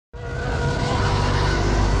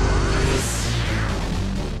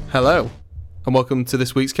Hello, and welcome to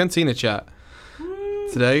this week's Cantina Chat.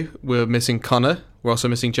 Today, we're missing Connor, we're also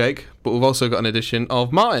missing Jake, but we've also got an addition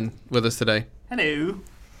of Martin with us today. Hello.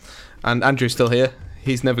 And Andrew's still here.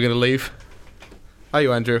 He's never going to leave. Are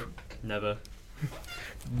you, Andrew? Never.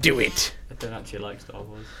 Do it! I don't actually like Star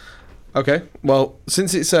Wars. Okay, well,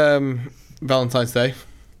 since it's Valentine's Day,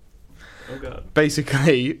 Oh god.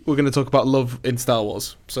 basically, we're going to talk about love in Star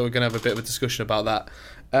Wars. So we're going to have a bit of a discussion about that.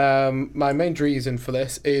 My main reason for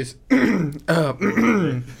this is... we'll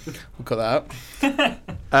cut that out.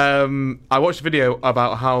 I watched a video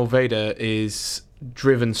about how Vader is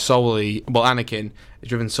driven solely... Well, Anakin is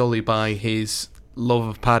driven solely by his love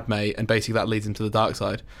of Padme, and basically that leads him to the dark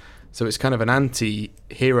side. So it's kind of an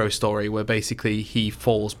anti-hero story where basically he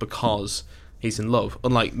falls because he's in love.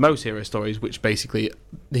 Unlike most hero stories, which basically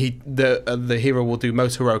the hero will do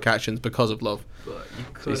most heroic actions because of love. But you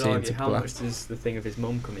could argue how much does the thing of his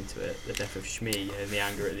mum come into it? The death of Shmi and the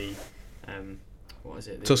anger at the what is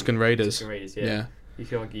it? The Tusken Raiders. Tusken Raiders, yeah. You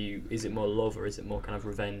could argue, is it more love or is it more kind of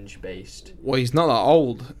revenge based? Well, he's not that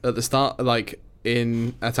old at the start, like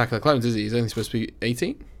in Attack of the Clones, is he? He's only supposed to be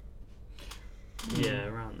 18? Yeah,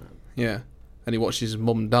 around that. Yeah. And he watches his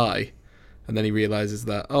mum die, and then he realises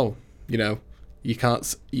that, oh, you know, you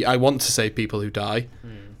can't... I want to save people who die,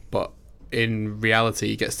 but in reality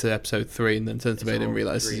he gets to episode 3 and then turns to Vader and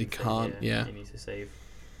realises he can't. Yeah. He needs to save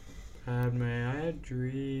Padme, I had a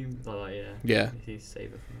dream. Like, yeah. Yeah. He needs to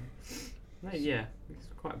save her from that. Yeah, it's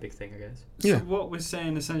quite a big thing, I guess. Yeah. So what we're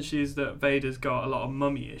saying essentially is that Vader's got a lot of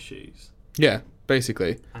mummy issues. Yeah,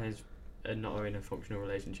 basically. And is not in a functional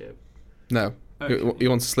relationship. No. Okay. He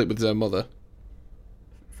wants to sleep with his own mother.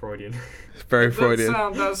 Freudian. Very Freudian.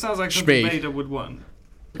 That sounds like something Shmi. Vader would want.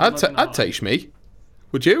 I'd take Shmi.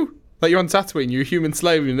 Would you? Like, you're on Tatooine, you're a human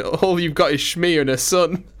slave, and all you've got is Shmi and her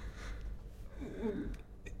son.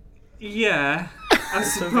 Yeah. I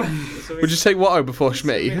suppose. Would you take Watto before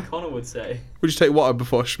Shmi? Something Connor would say. Would you take Watto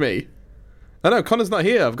before Shmi? I know, Connor's not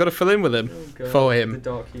here. I've got to fill in with him. Oh god. For him. The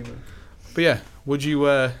dark human. But yeah, would you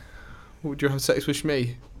have sex with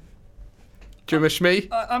Shmi? Do you remember Shmi?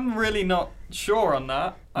 I'm really not sure on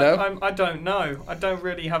that. No? I don't know. I don't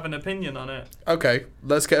really have an opinion on it. Okay,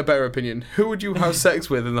 let's get a better opinion. Who would you have sex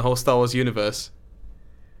with in the whole Star Wars universe?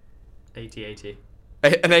 80-80.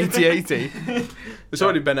 An 80-80? It's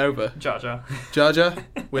already been over. Jar Jar. Jar Jar?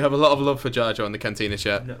 We have a lot of love for Jar Jar on the Cantina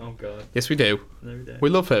Chat. No, oh god. Yes, we do. No, we don't. We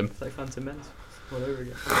love him. It's like Phantom Menace all over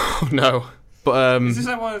again. Oh, no. But, Is this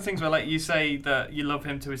like one of the things where like you say that you love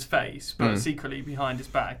him to his face, but secretly behind his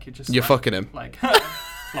back you're just you're like, fucking him. Like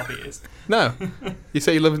floppy ears. No. You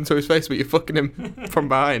say you love him to his face, but you're fucking him from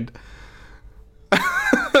behind.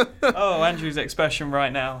 Oh, Andrew's expression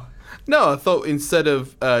right now. No, I thought instead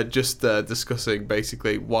of just discussing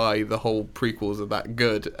basically why the whole prequels are that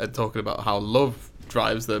good and talking about how love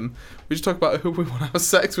drives them, we just talk about who we want to have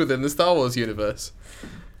sex with in the Star Wars universe.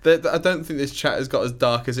 I don't think this chat has got as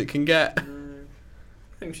dark as it can get.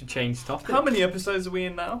 I think we should change topic. How many episodes are we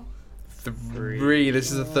in now? 3.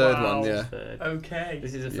 This is the third Wow. one, yeah. Third. Okay.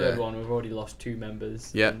 This is the third Yeah. one. We've already lost 2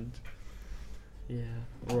 members. Yeah. And yeah,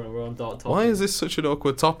 we're on dark topic. Why is this such an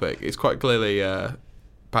awkward topic? It's quite clearly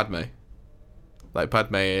Padme. Like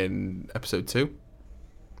Padme in episode 2.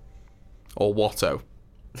 Or Watto.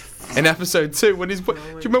 In episode 2, when he's... do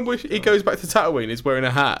you remember when he goes back to Tatooine, he's wearing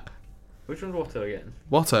a hat? Which one's Watto again?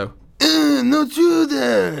 Watto. Not you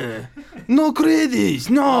there. No credits.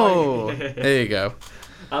 No. There you go.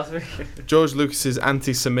 George Lucas's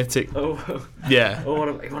anti-Semitic. Oh. Yeah. Oh,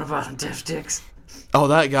 you want to buy some death sticks? Oh,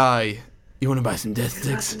 that guy. You want to buy some death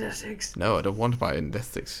sticks? Some death sticks. No, I don't want to buy any death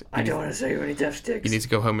sticks. I don't want to save any death sticks. You need to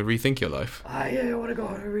go home and rethink your life. I want to go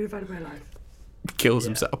home and reevaluate my life. Kills Yeah.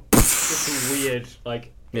 himself. It's some weird,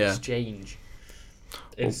 Yeah. exchange.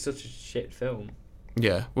 It's such a shit film.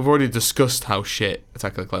 Yeah, we've already discussed how shit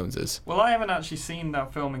Attack of the Clones is. Well, I haven't actually seen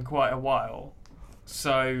that film in quite a while,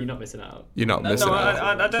 so You're not missing out. You're not no, missing out.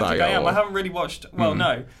 I don't think I am. I haven't really watched. Well,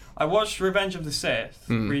 no, I watched Revenge of the Sith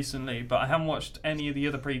recently, but I haven't watched any of the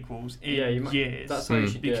other prequels in years. That's how you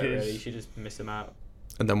should do it, because really. You should just miss them out.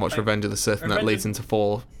 And then watch Revenge of the Sith, and that Revenge leads of- into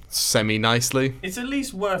 4 semi-nicely. it's at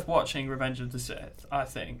least worth watching Revenge of the Sith, I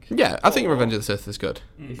think. Yeah, I think Revenge of the Sith is good.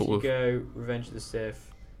 If But you we've- go Revenge of the Sith,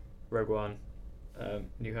 Rogue One,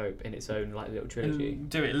 New Hope in its own little trilogy, And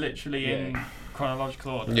do it literally in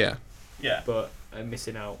chronological order. Yeah, Yeah. but I'm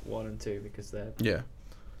missing out 1 and 2 because they're yeah.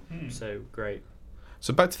 so great.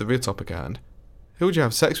 So back to the real topic at hand. Who would you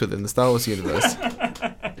have sex with in the Star Wars universe?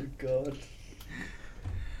 God.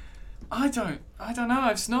 I don't know.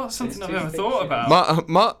 It's not something It's I've too ever thought fictional.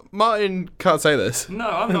 about. Martin can't say this. No,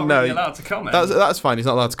 I'm not No, really allowed to comment. That's fine. He's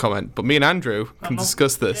not allowed to comment. But me and Andrew can I'm not-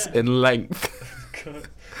 discuss this yeah. in length. God.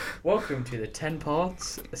 Welcome to the 10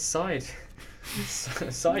 parts side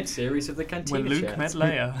series of the Cantina When Luke Chat. met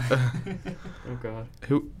Leia. Oh god.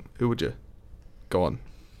 Who would you? Go on.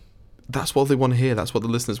 That's what they want to hear. That's what the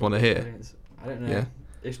listeners want to hear. I don't know. Yeah.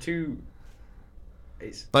 It's too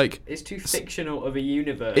fictional of a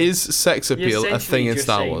universe. Is sex appeal a thing in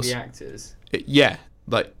Star Wars? The actors. Yeah.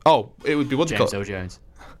 Like, it would be what James Earl Jones.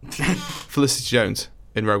 Felicity Jones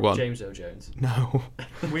in Rogue One. James Earl Jones. No.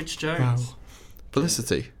 Which Jones? No.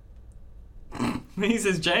 Felicity. He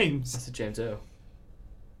says James. That's a James Earl.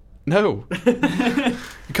 No.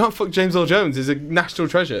 You can't fuck James Earl Jones. He's a national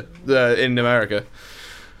treasure in America.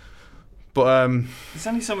 But There's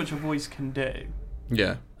only so much a voice can do.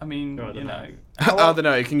 yeah. I mean, I don't know. I don't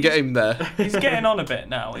know. It can get him there. He's getting on a bit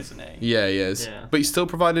now, isn't he? Yeah, he is. Yeah. But he still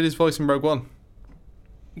provided his voice in Rogue One.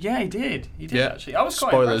 Yeah, he did. He did Yeah. actually. I was quite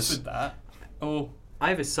Spoilers. impressed with that. Oh, I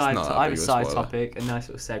have a side not that big of a spoiler. topic, a nice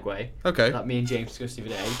little segue Okay. that me and James discussed the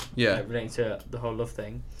other day. Yeah. Relating to the whole love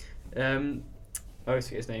thing. I always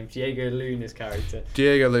forget his name. Diego Luna's character.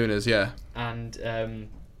 Diego Luna's, yeah. And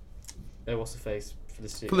what's the face?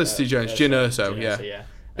 Felicity Jones, Jyn Erso, yeah. yeah.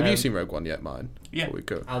 Have you seen Rogue One yet, Martin? Yeah. Before we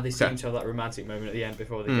go. How they seem to have that romantic moment at the end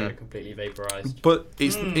before they get completely vaporised. But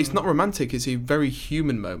it's not romantic. It's a very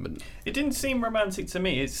human moment. it didn't seem romantic to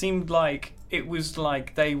me. It seemed like it was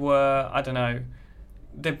like they were, I don't know,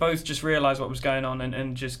 they both just realised what was going on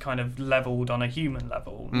and just kind of levelled on a human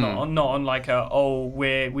level, not on like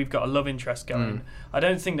we've got a love interest going. I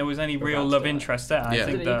don't think there was any real love interest there. Yeah. I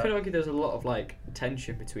think You that could argue there's a lot of like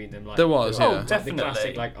tension between them. Like, There was, yeah. like, definitely. The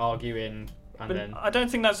classic like arguing and but then. I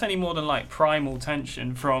don't think that's any more than like primal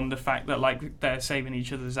tension from the fact that like they're saving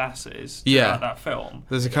each other's asses throughout that film.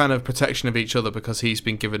 There's a kind of protection of each other because he's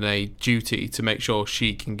been given a duty to make sure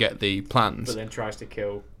she can get the plans. But then tries to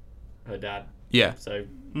kill her dad. Yeah. So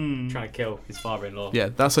trying to kill his father-in-law. Yeah,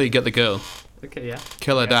 that's how you get the girl. Okay, yeah.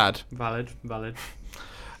 Kill her dad. Valid.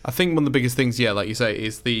 I think one of the biggest things, like you say,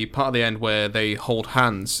 is the part of the end where they hold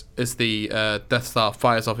hands as the Death Star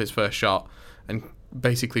fires off its first shot and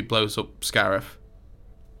basically blows up Scarif.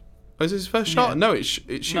 Oh, is it his first shot? Yeah. No, it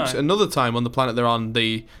shoots another time on the planet they're on,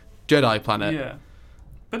 the Jedi planet. Yeah.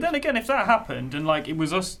 But then again, if that happened and like it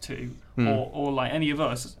was us two or like any of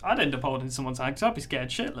us, I'd end up holding someone's hand because I'd be scared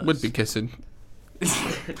shitless. Would be kissing.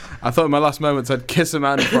 I thought in my last moments I'd kiss a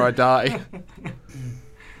man before I die.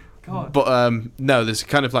 God. But no, there's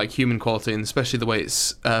kind of like human quality, and especially the way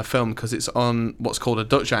it's filmed because it's on what's called a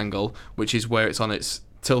Dutch angle, which is where it's on its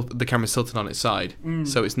tilt. The camera's tilted on its side,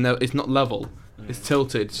 so it's not level. It's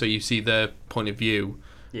tilted, so you see their point of view.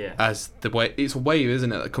 Yeah. As the way it's a wave,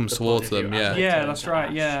 isn't it, that comes towards them? Yeah. Yeah, that's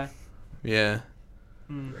right. Yeah. Yeah.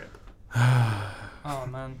 Rip. Oh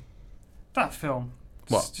man, that film.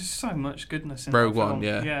 What? There's just so much goodness in Rogue that film. One,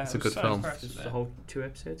 yeah, it's a I was good so film. impressed Just with the it. whole 2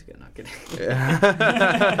 episodes again. Not kidding.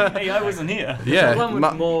 Hey, I wasn't here. Yeah. Not that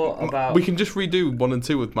much more about. We can just redo 1 and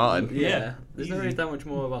 2 with Martin. Yeah. There's Easy. not really that much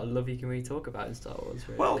more about love you can really talk about in Star Wars.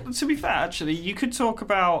 Really. Well, to be fair, actually, you could talk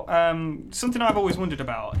about something I've always wondered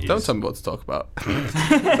about. Is, Don't tell me what to talk about.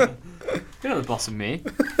 you're not the boss of me.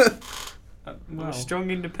 I'm well, a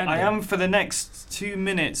strong, independent. I am for the next 2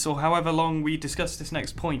 minutes or however long we discuss this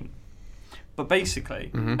next point. But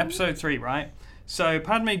basically, episode 3, right? So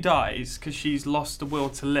Padme dies because she's lost the will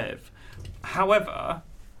to live. However,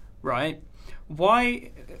 right,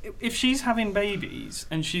 why, if she's having babies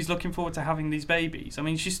and she's looking forward to having these babies, I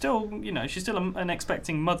mean, she's still an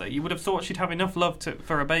expecting mother. You would have thought she'd have enough love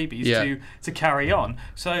for her babies to carry on.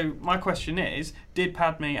 So my question is, did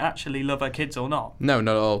Padme actually love her kids or not? No,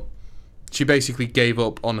 not at all. She basically gave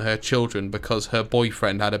up on her children because her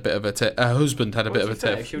boyfriend had a bit of a her husband had a bit of a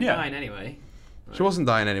tiff. She was dying anyway. She wasn't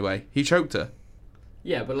dying anyway. He choked her.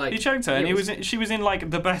 Yeah, but like He choked her, and she was in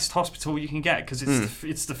like the best hospital you can get because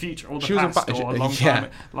it's the future or the She was past or a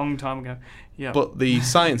long time ago. Yeah. But the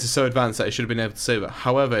science is so advanced that it should have been able to save her.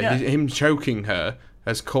 However, him choking her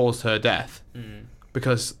has caused her death.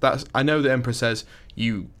 Because I know the Emperor says,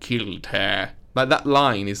 "You killed her." Like, that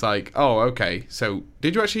line is like, oh, okay, so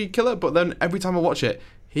did you actually kill her? But then every time I watch it,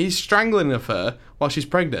 he's strangling her while she's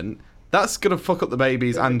pregnant. That's going to fuck up the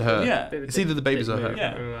babies and her. Yeah. It's either the babies or her.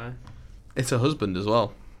 Yeah. It's her husband as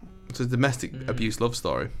well. It's a domestic abuse love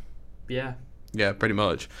story. Yeah. Yeah, pretty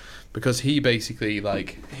much. Because he basically,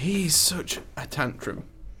 like, he's such a tantrum.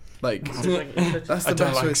 Like, that's the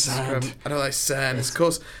best way to describe him. I don't like sand. Of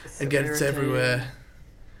course, and it's everywhere.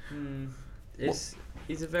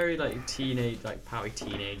 He's a very like teenage, like pouty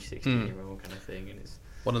teenage 16-year-old kind of thing, and it's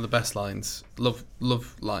one of the best lines, love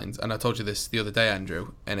lines, and I told you this the other day,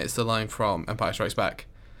 Andrew, and it's the line from Empire Strikes Back,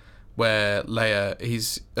 where Leia,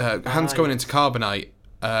 Han's going into carbonite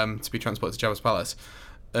to be transported to Jabba's palace,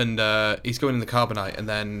 and he's going in the carbonite, and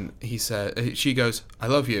then she goes, "I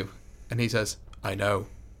love you," and he says, "I know,"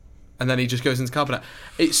 and then he just goes into carbonite.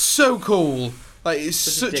 It's so cool. Like, it's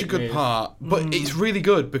such a good move. part, but it's really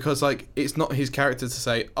good because, like, it's not his character to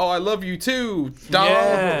say, "Oh, I love you too, doll."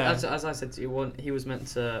 Yeah. As I said to you, he was meant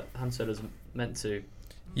to. Han Solo's meant to.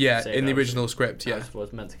 Yeah, say in the that. original script, yeah.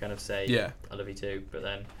 Was meant to kind of say, Yeah. "I love you too," but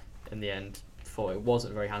then in the end, thought it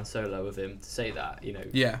wasn't very Han Solo of him to say that. You know,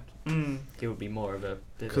 Yeah, he would be more of a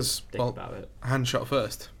bit of a 'Cause, dick well, about it. hand shot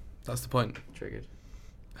first. That's the point.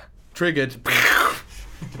 Triggered.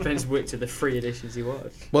 Depends which of the 3 editions you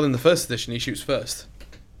watch. Well, in the first edition, he shoots first.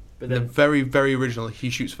 But In the then, very, very original, he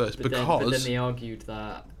shoots first but then because... they argued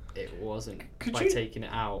that it wasn't Could by you- taking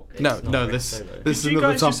it out. It's No, not no, very this Solo. is Could you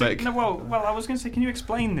another guys just- topic. no, well, I was going to say, can you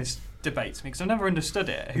explain this debate to me? Because I've never understood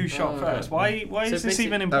it. Who shot first? Why So is this basically-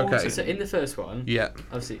 even important? Okay. So in the first one, Yeah.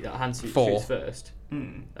 obviously Han shoots 4. first.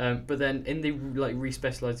 Mm. But then in the like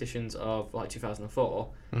respecialized editions of like 2004,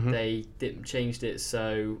 they changed it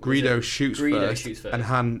so Greedo shoots first, shoots first, and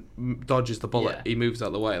Han dodges the bullet. Yeah. He moves out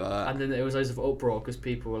of the way like that. and then there was loads of uproar because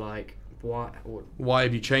people were like, "Why?" Why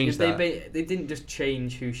have you changed Because that? they didn't just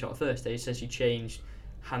change who shot first; they essentially changed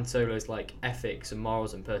Han Solo's like ethics and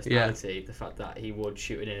morals and personality. The fact that he would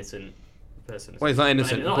shoot an innocent person. Well, he's not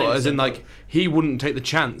innocent, Not but as in, innocent, like, he wouldn't take the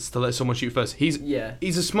chance to let someone shoot first. He's yeah.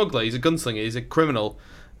 a smuggler, he's a gunslinger, he's a criminal.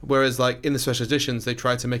 Whereas, like, in the special editions, they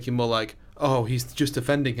try to make him more like, oh, he's just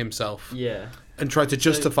defending himself. Yeah. And try to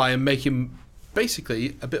justify and make him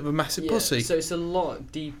basically a bit of a massive pussy. So it's a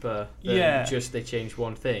lot deeper than Yeah. just they changed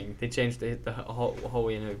one thing. They changed the whole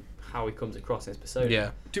how he comes across in his persona.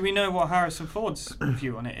 Yeah. Do we know what Harrison Ford's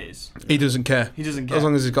view on it is? He doesn't care. He doesn't care. As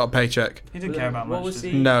long as he's got a paycheck. He didn't But care then about what much. was does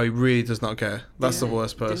the- he? No, he really does not care. That's Yeah. the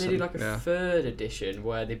worst person. Didn't they do like a yeah. 3rd edition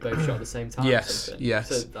where they both shot at the same time? Yes, Or something? yes.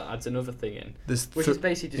 So that adds another thing in, There's which is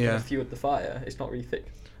basically just yeah. going to fuel the fire. It's not really thick.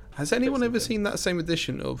 Has anyone ever something. seen that same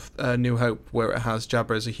edition of New Hope where it has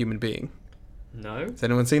Jabba as a human being? No. Has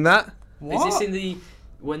anyone seen that? What? Is this in the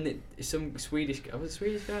some Swedish guy? Was it a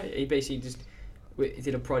Swedish guy? He basically just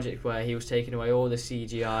did a project where he was taking away all the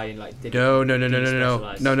CGI and like did No.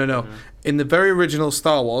 despecialised. In the very original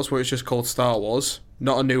Star Wars, where it's just called Star Wars,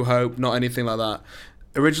 not A New Hope, not anything like that.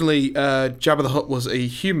 Originally, Jabba the Hutt was a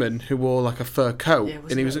human who wore like a fur coat, Yeah,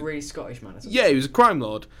 and he was a really Scottish man. Or something? yeah, he was a crime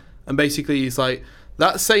lord, and basically he's like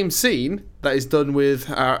that same scene that is done with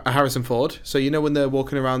Harrison Ford. So you know when they're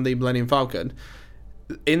walking around the Millennium Falcon.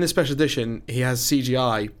 In the special edition, he has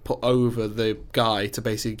CGI put over the guy to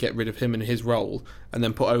basically get rid of him and his role, and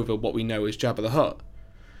then put over what we know as Jabba the Hutt.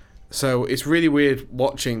 So it's really weird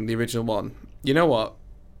watching the original one. You know what?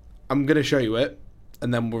 I'm going to show you it,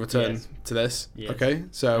 and then we'll return Yes. to this. Yes. Okay? I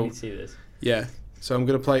So, need to see this. yeah. So I'm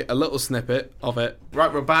going to play a little snippet of it.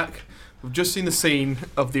 Right, we're back. We've just seen the scene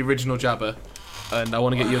of the original Jabba, and I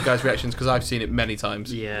want to get your guys' reactions because I've seen it many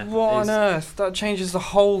times. Yeah. What on it's- earth? That changes the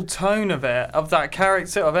whole tone of it, of that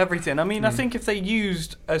character, of everything. I mean, I think if they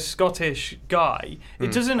used a Scottish guy,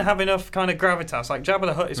 it doesn't have enough kind of gravitas. Like, Jabba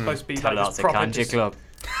the Hutt is supposed to be like this proper... club.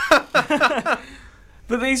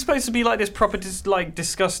 But he's supposed to be like this proper,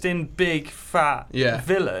 disgusting, big, fat Yeah.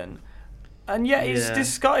 villain. And yet, Yeah.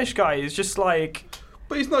 this Scottish guy is just like...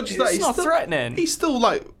 But he's not just that. It's He's not still, threatening. He's still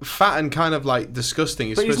like fat and kind of like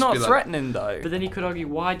disgusting. But he's supposed not to be, threatening, though. But then you could argue,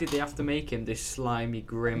 why did they have to make him this slimy,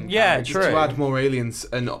 grim? Yeah, character? true. to add more aliens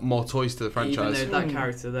and more toys to the franchise. Even though that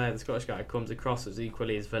character there, the Scottish guy, comes across as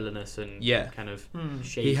equally as villainous and Yeah. kind of Hmm.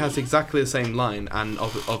 shady. He has exactly the same line and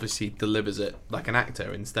obviously delivers it like an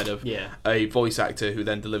actor instead of Yeah. a voice actor who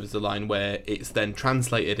then delivers the line where it's then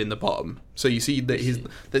translated in the bottom. So you see that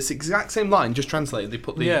this exact same line just translated. They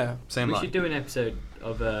put the same We line. should do an episode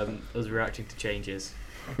of us reacting to changes.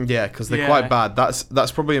 Yeah, because they're Yeah. quite bad.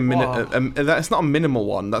 That's probably a Wow. minute. That's not a minimal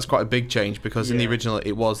one. That's quite a big change because in the Yeah. original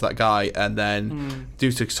it was that guy, and then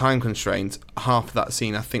due to time constraints, half of that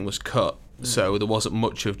scene I think was cut. So there wasn't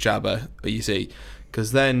much of Jabba. You see,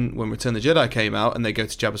 because then when Return of the Jedi came out and they go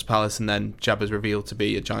to Jabba's palace and then Jabba's revealed to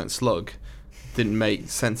be a giant slug, didn't make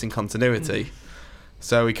sense in continuity.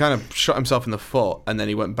 So he kind of shot himself in the foot and then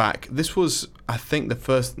he went back. This was, I think, the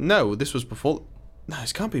first. No, this was before. No,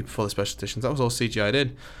 this can't be before the special editions. That was all CGI'd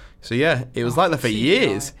in. So yeah, it was like that for CGI.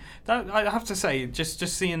 years. That, I have to say, just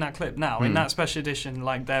seeing that clip now in that special edition,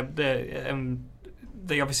 like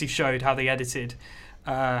they obviously showed how they edited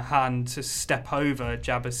Han to step over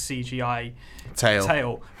Jabba's CGI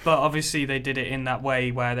tail, but obviously they did it in that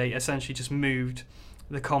way where they essentially just moved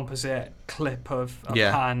the composite clip of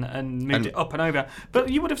Han and moved it up and over. But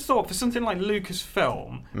you would have thought for something like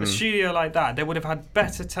Lucasfilm, a studio like that, they would have had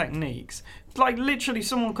better techniques. Like literally,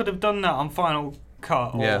 someone could have done that on Final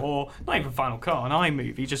Cut or not even Final Cut, on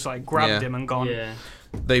iMovie, just like grabbed him and gone. Yeah.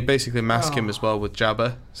 They basically mask him as well with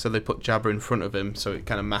Jabba, so they put Jabba in front of him, so it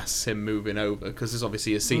kind of masks him moving over, because there's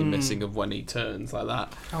obviously a scene missing of when he turns like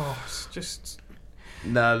that. Oh, it's just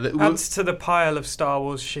adds to the pile of Star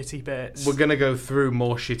Wars shitty bits. We're gonna go through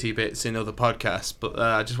more shitty bits in other podcasts, but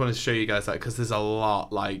I just wanted to show you guys that because there's a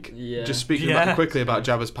lot. Like, just speaking quickly about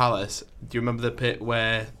Jabba's palace. Do you remember the bit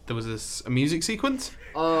where there was a music sequence?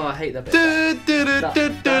 Oh, I hate that bit.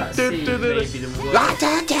 That scene may be the worst.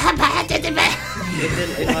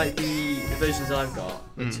 in like the versions I've got,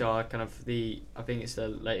 which are kind of I think it's the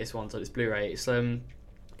latest one, so it's Blu-ray. It's oh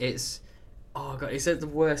god, it's the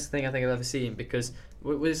worst thing I think I've ever seen, because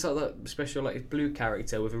it's like that special like blue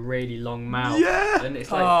character with a really long mouth, and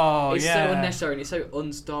it's like so unnecessary and it's so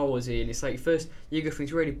un-Star Warsy, and it's like first you go through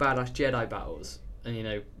these really badass Jedi battles, and you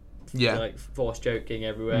know. Like force joking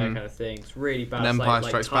everywhere kind of thing. It's really bad. And Empire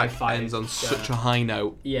like Strikes Back ends on such a high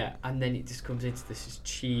note. Yeah, and then it just comes into this just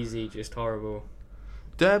cheesy, just horrible.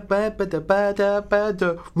 It's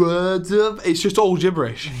just all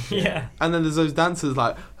gibberish. Yeah. And then there's those dancers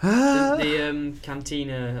like the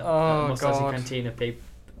Cantina. Oh god. Cantina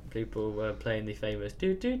people were playing the famous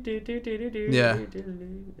do do do do do do do. Yeah.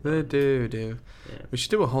 Do. We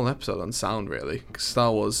should do a whole episode on sound, really, because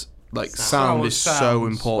Star Wars. Like, sound is so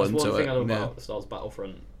important to it. That's one thing I love about Star Wars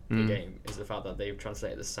Battlefront, the game, is the fact that they've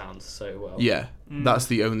translated the sound so well. Yeah, that's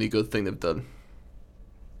the only good thing they've done.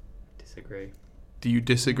 Disagree. Do you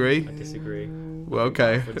disagree? I disagree. Well,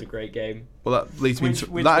 okay. Battlefront's a great game. Well, that leads me into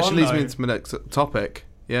my next topic.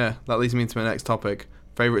 Yeah, that leads me into my next topic.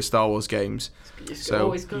 Favourite Star Wars games. It's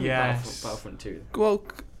always going to be Battlefront 2. Well,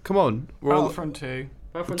 come on. Battlefront 2.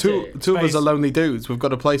 Two of us are lonely dudes. We've got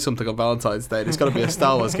to play something on Valentine's Day. And it's got to be a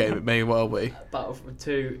Star Wars game. It may well be. Battlefront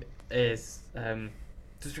 2 is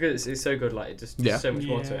just because it's so good. Like, just so much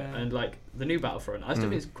more to it. And like the new Battlefront, I still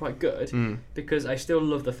think it's quite good because I still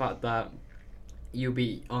love the fact that you'll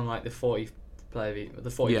be on like the 40 play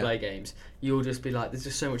games. You'll just be like, there's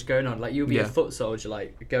just so much going on. Like you'll be a foot soldier,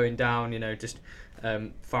 like going down, you know, just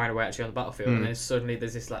firing away actually on the battlefield, and then suddenly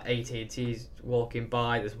there's this like AT&Ts walking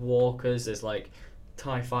by. There's walkers. There's like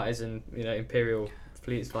TIE fighters and, you know, Imperial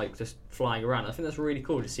fleets like just flying around. I think that's really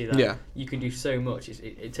cool to see that you can do so much.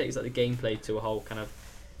 It takes like the gameplay to a whole kind of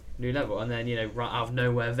new level, and then, you know, right out of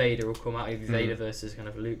nowhere Vader will come out of Vader versus kind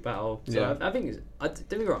of Luke battle. So I think don't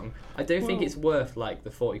get me wrong, I don't think it's worth like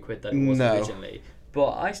the 40 quid that it was originally,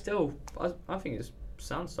 but I think it's a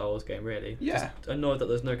sound Star Wars game, really. Just annoyed that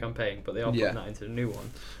there's no campaign, but they are putting that into the new one,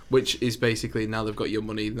 which is basically, now they've got your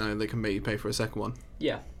money, now they can make you pay for a second one.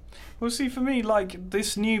 Well, see, for me, like,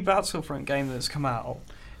 this new Battlefront game that's come out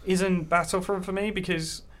isn't Battlefront for me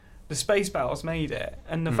because the space battles made it,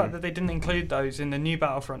 and the fact that they didn't include those in the new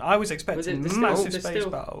Battlefront, I was expecting massive space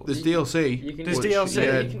battles. There's DLC. There's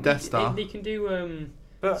DLC. Yeah, Death Star. You can do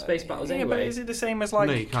space battles anyway. Yeah, but is it the same as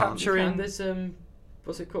like capturing? And there's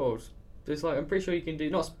what's it called? There's like, I'm pretty sure you can do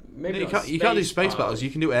you can't do space battles.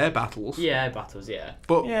 You can do air battles. Yeah, air battles. Yeah.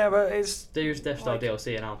 But it's there's Death Star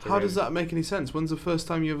DLC and Outer How Rim. does that make any sense? When's the first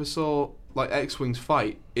time you ever saw like X-wings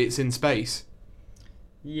fight? It's in space.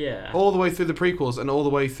 Yeah. All the way through the prequels and all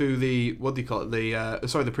the way through the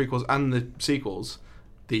the prequels and the sequels,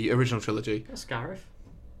 the original trilogy. Scarif.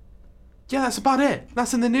 Yeah, that's about it.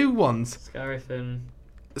 That's in the new ones. Scarif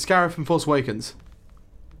and Force Awakens.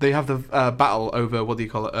 They have the battle over what's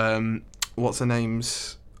her name?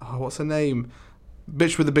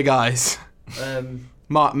 Bitch with the big eyes.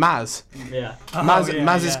 Maz. Yeah.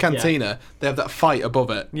 Maz's Cantina. Yeah. They have that fight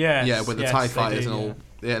above it. Yeah, with the TIE fighters and all.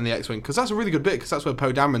 Yeah, and the X-wing, because that's a really good bit. Because that's where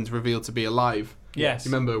Poe Dameron's revealed to be alive. Yes.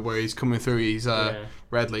 You remember where he's coming through? He's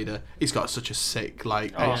Red Leader. He's got such a sick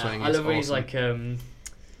X-wing. I love when he's like,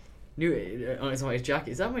 it's not his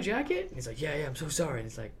jacket. Is that my jacket? And he's like, yeah, I'm so sorry. And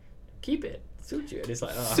it's like, keep it. Suits you. And it's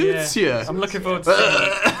like, suits you. I'm looking forward to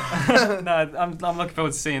seeing I'm looking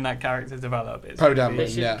forward to seeing that character develop. Poe Dameron, they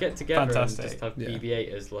should get together fantastic. And just have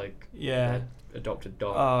BB-8 as like adopted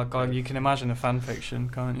dog. Oh god, you can imagine a fan fiction,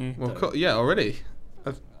 can't you? Well, already.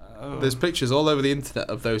 There's pictures all over the internet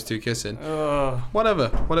of those two kissing.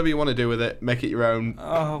 Whatever you want to do with it, make it your own.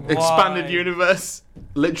 Expanded universe.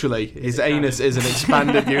 Literally, his anus is an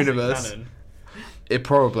expanded universe. It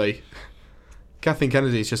probably. Kathleen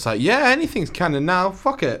Kennedy's just like, yeah, anything's canon now.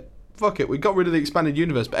 Fuck it. We got rid of the expanded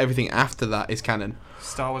universe, but everything after that is canon.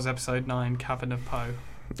 Star Wars Episode 9, Cabin of Poe.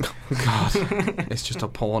 God, it's just a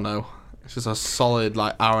porno. It's just a solid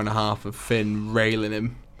like hour and a half of Finn railing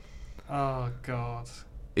him. Oh god.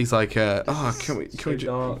 He's like, can we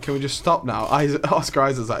just stop now? Oscar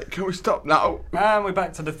Isaac's like, can we stop now? And we're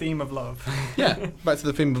back to the theme of love. Yeah, back to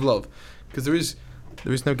the theme of love, because there is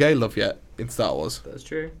There is no gay love yet in Star Wars. That's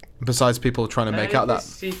true. Besides people trying to make out that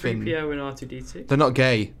C-3PO and R2-D2. They're not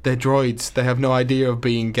gay. They're droids. They have no idea of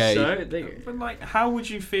being gay. But like, how would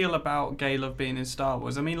you feel about gay love being in Star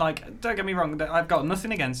Wars? I mean, like, don't get me wrong. I've got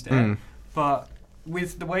nothing against it, but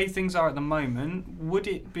with the way things are at the moment, would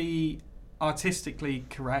it be artistically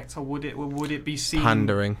correct, or would it be seen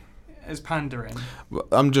pandering? As pandering?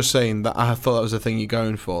 I'm just saying that I thought that was the thing you're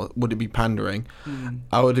going for. Would it be pandering?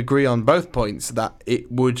 I would agree on both points that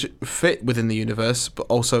it would fit within the universe, but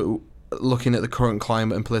also looking at the current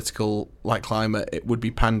climate and political climate, it would be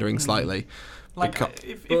pandering slightly. Like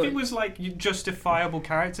if it was like justifiable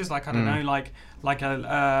characters, like I don't know, like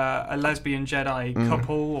a lesbian Jedi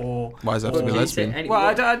couple, or why does that have to be lesbian? Well,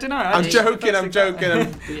 I don't know. I'm joking.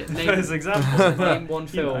 First example. Name one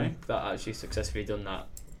film that actually successfully done that.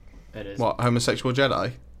 What, homosexual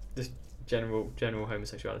Jedi? Just general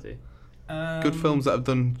homosexuality. Good films that have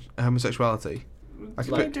done homosexuality. I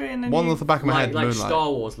can pick one off the back of my head. Like Moonlight. Star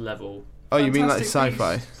Wars level. Oh, you mean like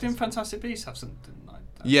sci-fi? Didn't Fantastic Beasts have something like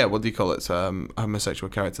that? Yeah, what do you call it? Homosexual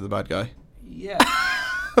character, the bad guy. Yeah.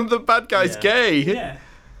 The bad guy's gay. Yeah.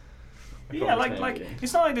 Yeah, like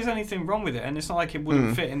it's not like there's anything wrong with it, and it's not like it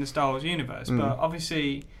wouldn't fit in the Star Wars universe. But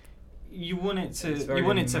obviously, you want it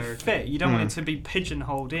to fit. You don't want it to be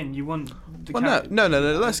pigeonholed in. You want the no.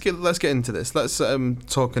 Let's get into this. Let's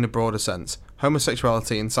talk in a broader sense.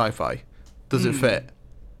 Homosexuality in sci-fi, does it fit?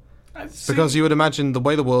 Because you would imagine the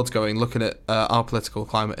way the world's going, looking at our political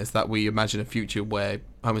climate, is that we imagine a future where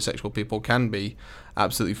homosexual people can be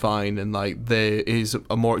absolutely fine, and like there is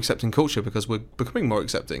a more accepting culture because we're becoming more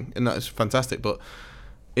accepting, and that's fantastic. But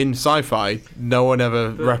in sci-fi, no one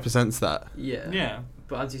ever represents that. Yeah.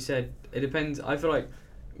 But as you said, it depends. I feel like,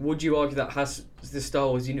 would you argue that has the Star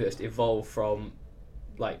Wars universe evolved from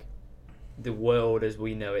like the world as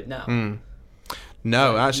we know it now?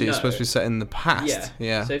 No, actually, it's supposed to be set in the past.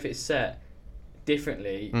 Yeah. So if it's set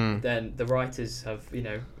differently, then the writers have, they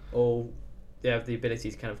have the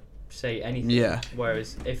ability to kind of say anything. Yeah.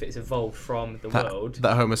 Whereas if it's evolved from the world,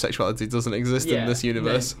 that homosexuality doesn't exist in this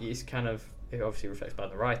universe. It's kind of, it obviously reflects by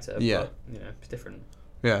the writer. Yeah. But, it's different.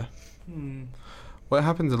 Yeah. Well, it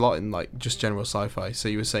happens a lot in like just general sci-fi. So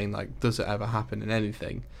you were saying like, does it ever happen in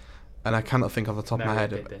anything? And I cannot think off the top of my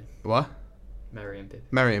head. What? Merry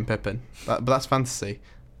and Pippin. But that's fantasy.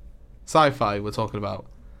 Sci-fi we're talking about.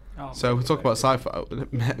 So we're talking about sci-fi.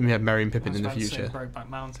 We have Merry and Pippin in the future. Brokeback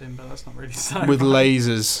Mountain, but that's not really sci-fi. With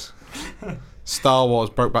lasers. Star Wars,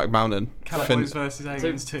 Brokeback Mountain. Cowboys versus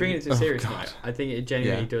aliens too. Bringing it to a serious note, I think it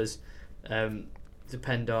genuinely does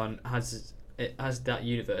depend on has that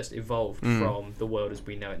universe evolved from the world as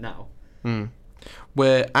we know it now.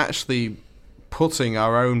 We're actually putting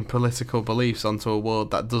our own political beliefs onto a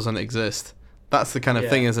world that doesn't exist. That's the kind of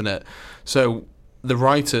thing, isn't it? So the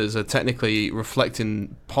writers are technically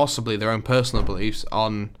reflecting possibly their own personal beliefs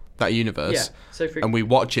on that universe, and we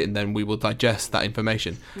watch it and then we will digest that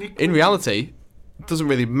information. In reality, it doesn't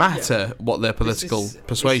really matter what their political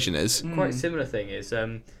persuasion is. Quite a similar thing is,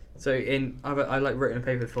 I written a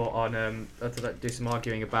paper before on, I had to do some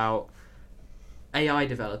arguing about AI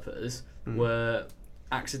developers were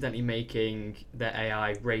accidentally making their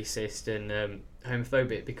AI racist and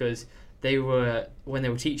homophobic because when they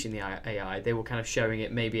were teaching the AI, they were kind of showing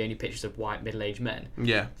it maybe only pictures of white middle-aged men.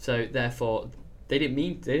 Yeah. So therefore, they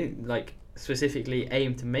didn't like specifically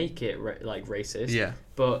aim to make it racist. Yeah.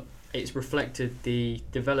 But it's reflected the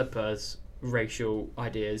developers' racial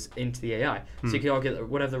ideas into the AI. So you could argue that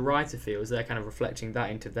whatever the writer feels, they're kind of reflecting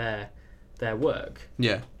that into their work.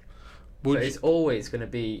 Yeah. So it's always going to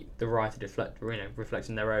be the writer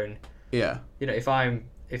reflecting their own. Yeah. If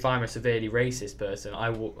I'm a severely racist person, I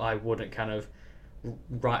wouldn't kind of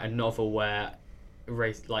write a novel where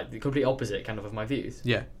race the complete opposite kind of my views.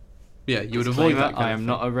 Yeah. Yeah, you would avoid that. I am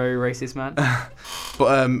not a very racist man.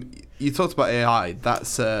 But you talked about AI.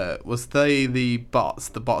 That's was they the bots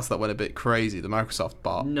that went a bit crazy? The Microsoft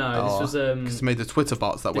bot. No, this was because made the Twitter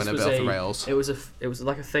bots that went a bit off the rails. It was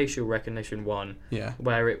like a facial recognition one. Yeah.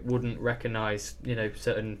 Where it wouldn't recognise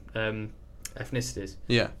certain ethnicities.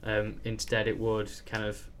 Yeah. Instead, it would kind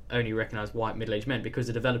of only recognise white middle-aged men because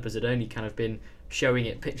the developers had only kind of been showing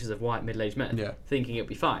it pictures of white middle-aged men, thinking it'd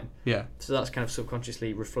be fine. Yeah. So that's kind of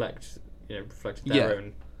subconsciously reflected their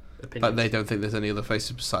own opinions. Like they don't think there's any other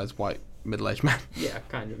faces besides white middle-aged men. Yeah,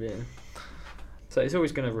 kind of. Yeah. So it's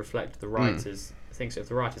always going to reflect the writers. I think so. If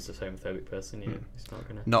the writer's a homophobic person, it's not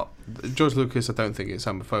going to. Not George Lucas. I don't think it's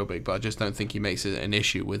homophobic, but I just don't think he makes it an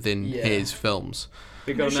issue within his films.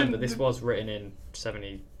 You've got to remember, this was written in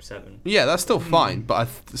 1977. Yeah, that's still fine, but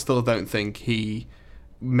I still don't think he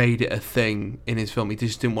made it a thing in his film. He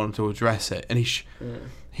just didn't want to address it, and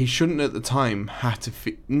he shouldn't at the time have to.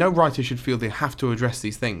 No writer should feel they have to address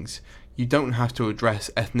these things. You don't have to address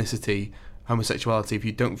ethnicity, homosexuality if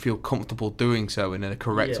you don't feel comfortable doing so in a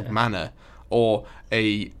correct manner or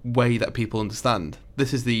a way that people understand.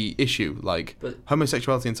 This is the issue. Like,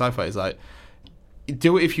 homosexuality in sci-fi is like,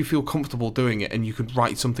 do it if you feel comfortable doing it and you could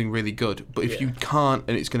write something really good. But if you can't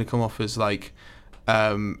and it's going to come off as like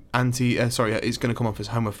it's going to come off as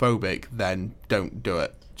homophobic, then don't do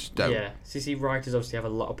it. Just don't. Yeah. See, writers obviously have a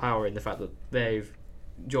lot of power in the fact that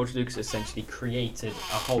George Lucas essentially created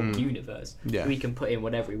a whole universe. Yeah. He can put in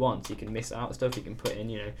whatever he wants. He can miss out stuff. He can put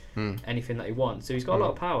in, anything that he wants. So he's got a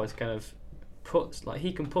lot of power to kind of put, like,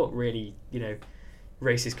 he can put really,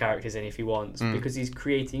 racist characters in if he wants because he's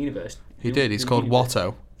creating a universe. He's called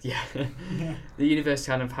Watto. Yeah. The universe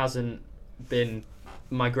kind of hasn't been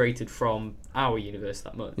migrated from our universe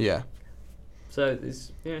that much. Yeah. So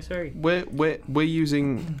it's very. We're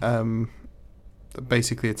using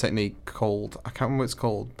basically a technique called, I can't remember what it's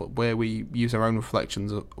called, but where we use our own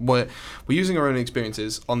reflections. We're using our own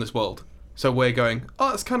experiences on this world. So we're going,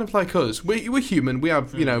 oh, it's kind of like us. We're human. We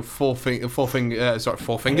have four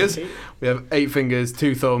fingers. We have 8 fingers,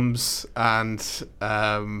 2 thumbs, and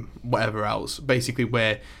whatever else. Basically,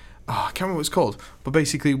 I can't remember what it's called, but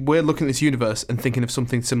basically we're looking at this universe and thinking of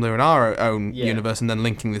something similar in our own universe, and then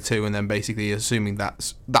linking the two, and then basically assuming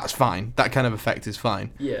that's fine. That kind of effect is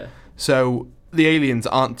fine. Yeah. So the aliens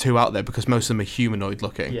aren't too out there because most of them are humanoid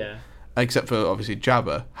looking. Yeah. Except for obviously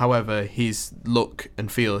Jabba. However, his look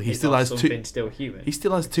and feel, he still has still human. He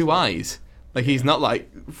still has 2 eyes. Like, he's not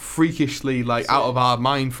like freakishly out of our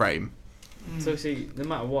mind frame. So see, no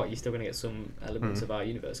matter what, you're still going to get some elements of our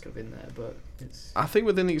universe kind of in there, but it's. I think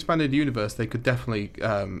within the expanded universe, they could definitely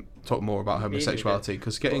talk more about homosexuality,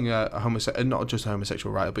 because getting not just a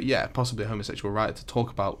homosexual writer, but possibly a homosexual writer to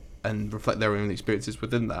talk about and reflect their own experiences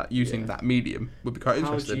within that, using that medium, would be quite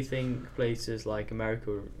interesting. How do you think places like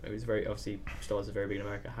America, it was very, obviously Star Wars is very big in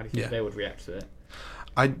America, how do you think they would react to it?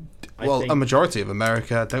 A majority of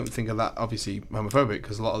America don't think of that obviously homophobic,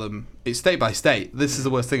 because a lot of them, it's state by state. This is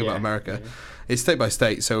the worst thing about America. Yeah. It's state by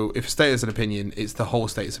state, so if a state has an opinion, it's the whole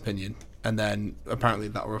state's opinion, and then apparently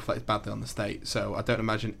that will reflect badly on the state. So I don't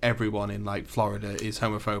imagine everyone in like Florida is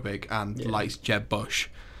homophobic and likes Jeb Bush.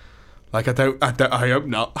 Like, I hope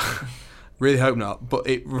not. Really hope not. But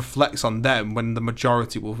it reflects on them when the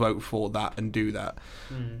majority will vote for that and do that.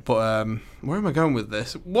 But where am I going with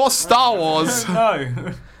this? What's Star Wars?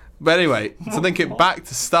 No. But anyway, to link it back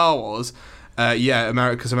to Star Wars,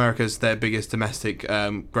 America's their biggest domestic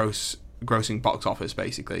grossing box office,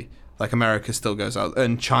 basically. Like, America still goes out,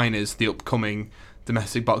 and China's the upcoming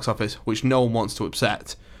domestic box office, which no one wants to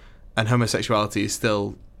upset. And homosexuality is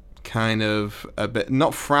still kind of a bit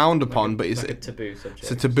not frowned upon, but it's a taboo subject.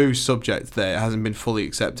 It's a taboo subject there. It hasn't been fully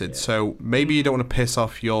accepted. So maybe you don't want to piss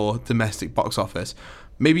off your domestic box office.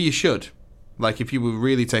 Maybe you should. Like, if you were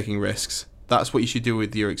really taking risks, that's what you should do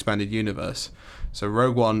with your expanded universe. So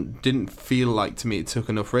Rogue One didn't feel like, to me, it took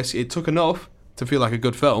enough risk. It took enough to feel like a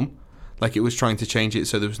good film. Like, it was trying to change it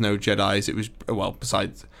so there was no Jedis. It was, well,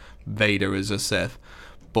 besides Vader as a Sith.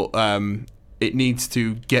 But it needs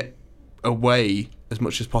to get away as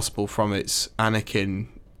much as possible from its Anakin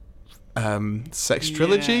sex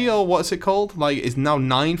trilogy, or what's it called? Like, it's now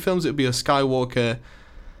 9 films. It would be a Skywalker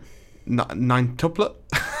 9 tuplet,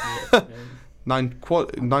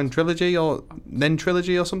 9 trilogy, or Nen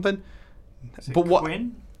trilogy or something. But what?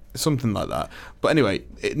 Quinn? Something like that. But anyway,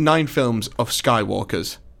 9 films of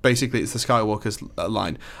Skywalkers. Basically, it's the Skywalkers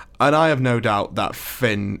line, and I have no doubt that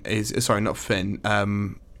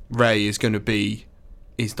Rey is going to be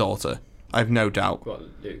his daughter. I have no doubt. What,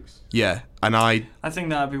 Luke's? Yeah, and I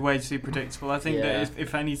think that would be way too predictable. I think that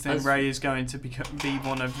if anything, Rey is going to be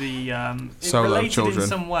one of the Solo related children in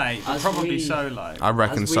some way, probably Solo. I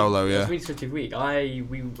reckon Solo. As we discussed this week, I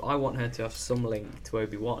want her to have some link to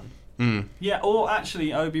Obi-Wan. Yeah, or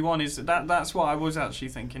actually Obi-Wan is that's what I was actually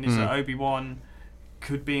thinking, is that Obi-Wan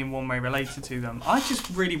could be in one way related to them. I just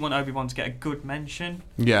really want Obi-Wan to get a good mention.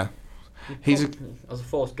 Yeah. As a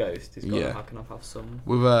Force ghost, he's got to have some.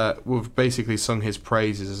 We've basically sung his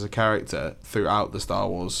praises as a character throughout the Star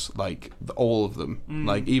Wars, like all of them.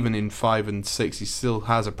 Like, even in 5 and 6, he still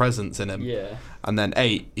has a presence in him. Yeah. And then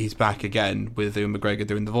 8, he's back again with Ewan McGregor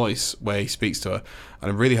doing the voice where he speaks to her. And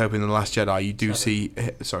I'm really hoping in The Last Jedi you do see.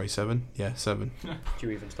 Sorry, 7. Yeah, 7. Do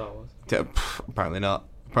you even Star Wars? Yeah, apparently not.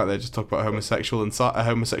 Apparently they just talk about homosexual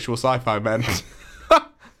sci-fi men.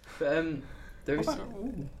 But,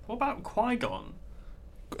 what about Qui-Gon?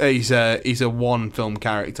 He's a one film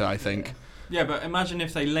character, I think. Yeah, but imagine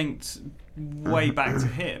if they linked way back to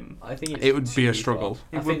him. I think it would be a struggle.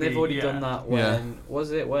 I think they've already done that when... Yeah.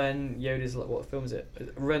 Was it when Yoda's... What film is it? End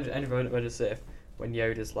of Revenge of the Sith. When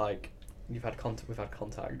Yoda's like... We've had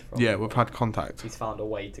contact from... Yeah, we've had contact. He's found a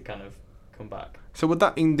way to kind of come back. So would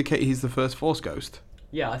that indicate he's the first Force ghost?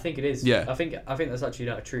 Yeah, I think it is. Yeah. I think that's actually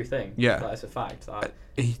not a true thing. Yeah. That is a fact. That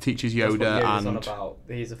He teaches that's what Yoda Yoda's and... on about.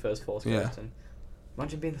 He's the first Force Yeah. ghost. And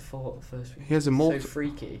imagine being the first... He has a so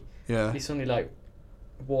freaky. Yeah. He's suddenly like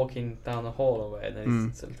walking down the hall or and then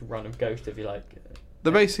he's some random ghost of you like...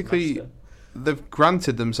 They're basically... master. They've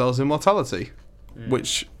granted themselves immortality,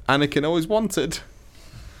 which Anakin always wanted,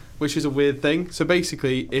 which is a weird thing. So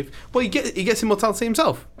basically, he gets immortality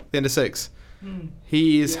himself at the end of 6.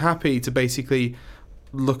 He is happy to basically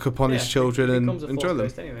look upon his children and enjoy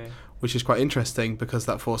them, anyway. which is quite interesting because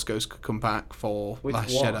that Force Ghost could come back for Which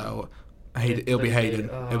Last one? Jedi. It'll be Hayden.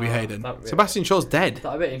 It'll be Hayden. that bit- Sebastian Shaw's dead.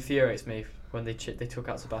 That a bit infuriates me when they took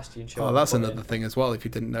out Sebastian Shaw. Oh, that's and put another in- thing as well. If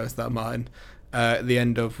you didn't notice that, Martin. At the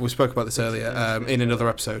end of, we spoke about this earlier in another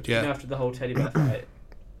episode. You know, Yeah, after the whole teddy bear fight,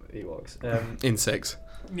 Ewoks. in 6.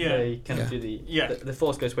 Yeah. They kind of do the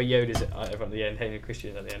Force Ghost where Yoda's at the end, Hayden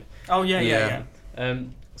Christian at the end. Oh, yeah.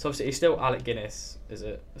 So obviously it's still Alec Guinness, is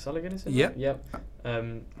it? Is Alec Guinness in Yep. there? Yep.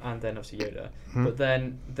 And then obviously Yoda. Hmm. But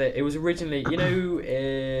then it was originally,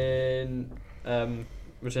 in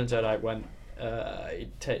Return of the Jedi when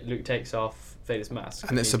Luke takes off Vader's mask.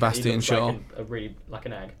 And it's he Sebastian looks Shaw. Like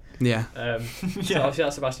an egg. Yeah, So obviously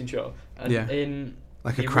that's Sebastian Shaw. And Yeah. in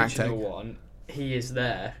like the a cracked egg. original one, he is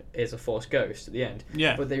there as a Force Ghost at the end.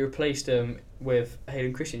 Yeah. But they replaced him with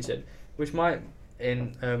Hayden Christensen, which might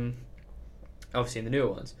obviously in the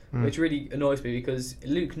newer ones, which really annoys me because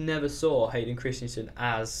Luke never saw Hayden Christensen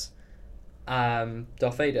as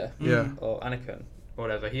Darth Vader or Anakin or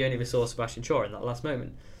whatever. He only ever saw Sebastian Shaw in that last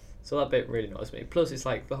moment. So that bit really annoys me. Plus, it's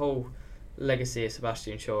like the whole legacy of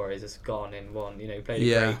Sebastian Shaw is just gone in one. You know, he played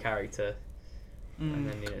a great character. And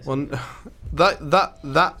then,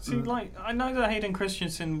 that See, like, I know that Hayden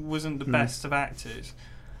Christensen wasn't the best of actors,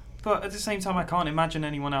 but at the same time, I can't imagine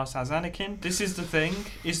anyone else as Anakin. This is the thing: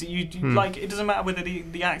 is that you like it doesn't matter whether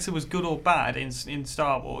the actor was good or bad in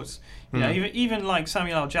Star Wars. You know, even like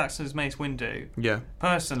Samuel L. Jackson's Mace Windu. Yeah.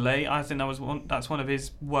 Personally, I think that's one of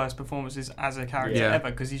his worst performances as a character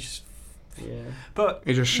ever because he's just. Yeah. But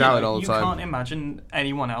He just shouted all the time. You can't imagine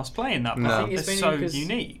anyone else playing that. No. Part. I think It's so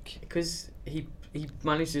unique. Because he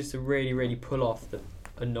manages to really, really pull off the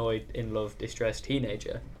annoyed, in love, distressed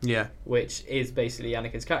teenager. Yeah. Which is basically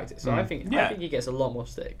Anakin's character. So I think he gets a lot more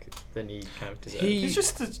stick than he kind of deserves. It's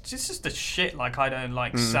just the shit. Like I don't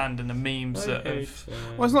like sand and the memes that have.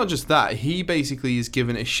 Well, it's not just that. He basically is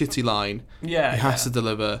given a shitty line. Yeah. He has to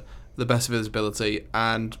deliver the best of his ability,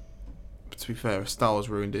 and to be fair, Star Wars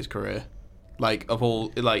ruined his career. Like of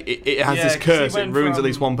all, like it has this curse. It ruins at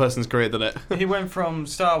least one person's career, doesn't it? He went from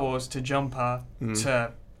Star Wars to Jumper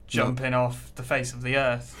to jumping off the face of the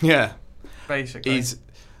earth. Yeah. Basically. He's.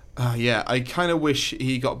 I kind of wish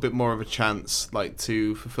he got a bit more of a chance, like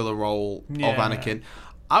to fulfill a role of Anakin.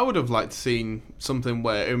 I would have liked to seen something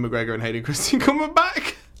where Ewan McGregor and Hayden Christensen coming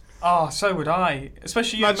back. Oh, so would I.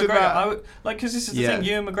 Especially Ewan Imagine McGregor. Because this is the thing.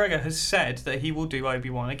 Ewan McGregor has said that he will do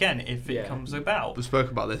Obi-Wan again if it comes about. We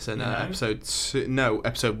spoke about this in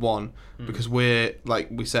episode 1 because we're like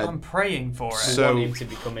we said. I'm praying for it. So I want him to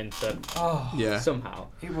become into somehow.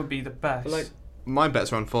 It would be the best. But like, my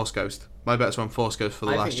bets are on Force Ghost. My bets are on Force Ghost for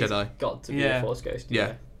the Last Jedi. Got to be a Force Ghost.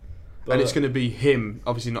 Yeah. But And it's going to be him,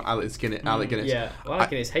 obviously not Alec Guinness. Yeah, well, Alec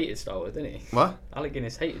Guinness hated Star Wars, didn't he? What? Alec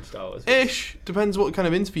Guinness hated Star Wars. Ish. Depends what kind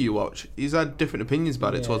of interview you watch. He's had different opinions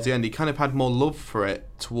about it towards the end. He kind of had more love for it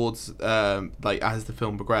towards, like, as the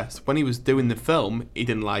film progressed. When he was doing the film, he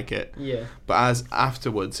didn't like it. Yeah. But as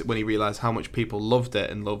afterwards, when he realised how much people loved it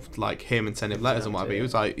and loved, like, him and sending letters and whatever, he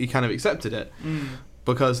was like, he kind of accepted it.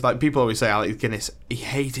 Because, like, people always say Alec Guinness, he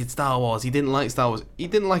hated Star Wars, he didn't like Star Wars. He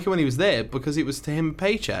didn't like it when he was there because it was to him a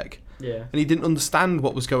paycheck. Yeah. And he didn't understand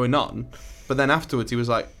what was going on. But then afterwards he was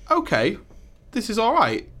like, okay, this is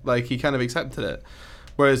alright. Like, he kind of accepted it.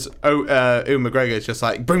 Whereas Ewan McGregor is just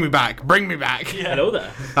like, bring me back. Yeah. Hello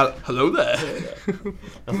there. Hello there. That's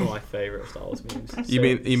one of my favourite Star Wars memes. You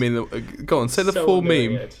mean the... Go on, say the full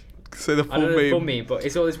meme. Say the full I don't know meme. the full meme, but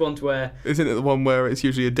it's always ones where... Isn't it the one where it's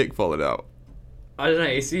usually a dick falling out? I don't know,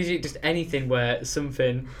 it's usually just anything where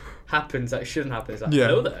something happens that shouldn't happen. It's like,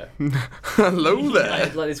 hello there. Hello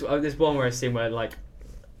there. Like this one where I've seen where, like,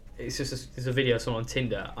 it's just there's a video of someone on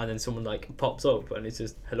Tinder and then someone, like, pops up and it's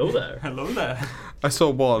just, hello there. Hello there. I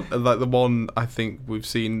saw one, like the one I think we've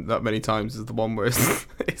seen that many times is the one where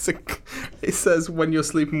it says when you're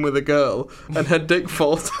sleeping with a girl and her dick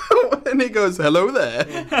falls out and it goes, hello there.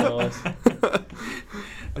 Oh,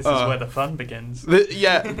 This is where the fun begins.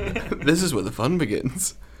 This is where the fun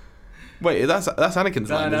begins. Wait, that's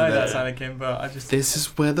Anakin's line, I know isn't that's it? Anakin, but I just... This is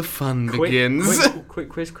where the fun begins. Quick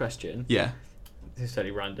quiz question. Yeah. This is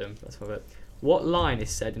totally random. That's my bit. What line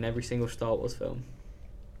is said in every single Star Wars film?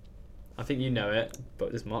 I think you know it,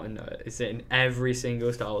 but does Martin know it? Is it in every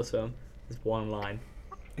single Star Wars film? There's one line.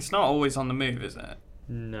 It's not always on the move, is it?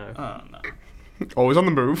 No. Oh, no. Always on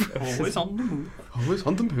the move. Always on the move. Always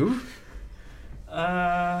on the move.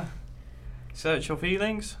 Search your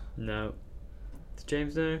feelings? No. Does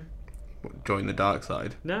James know? Join the dark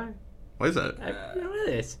side. No. What is it? You know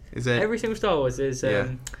this. Is it? Every single Star Wars is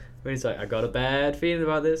when he's like, I got a bad feeling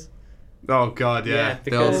about this. Oh God, yeah. Yeah,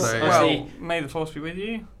 because Well, may the force be with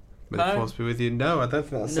you. May the force be with you. No, I don't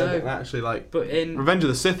think that's said it. Actually, like, but in Revenge of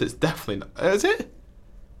the Sith, it's definitely not. Is it?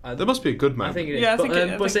 There must be a good moment. I think it is.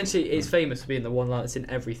 Yeah, but essentially, it's famous for being the one line that's in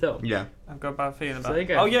every film. Yeah. I've got a bad feeling about So there you it.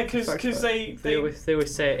 go. Oh yeah, because they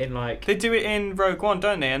always say it in like they do it in Rogue One,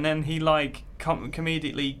 don't they? And then he like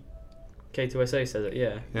comedically. K2SO says it.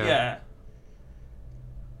 Yeah. Yeah,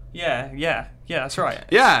 that's right.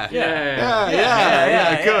 Yeah.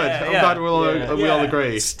 Yeah. Good. I'm glad we all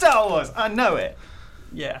agree. Star Wars, I know it.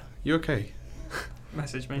 Yeah. You okay?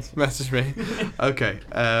 Message me. Message me. Okay.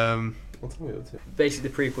 What's the other two? Basically,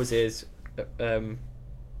 the prequels is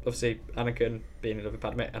obviously Anakin being in love with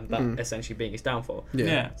Padme, and that essentially being his downfall.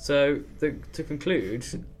 Yeah. So to conclude,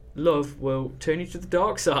 love will turn you to the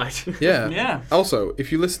dark side. Yeah. Yeah. Also,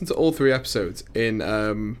 if you listen to all 3 episodes in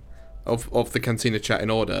of the Cantina Chat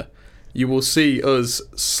in order, you will see us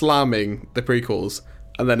slamming the prequels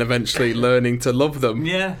and then eventually learning to love them.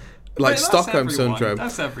 Yeah. Like That's Stockholm everyone. Syndrome.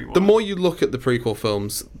 That's everyone. The more you look at the prequel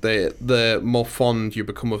films, the more fond you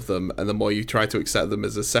become of them, and the more you try to accept them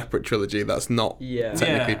as a separate trilogy that's not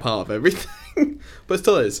technically part of everything, but it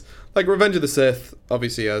still is. Like Revenge of the Sith,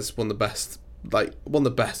 obviously has one of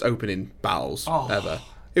the best opening battles ever.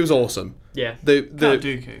 It was awesome. Yeah. The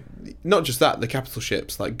Dooku. Not just that, the capital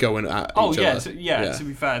ships like going at each other. To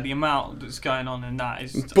be fair, the amount that's going on in that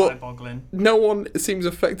is eye-boggling. No one seems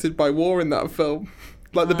affected by war in that film.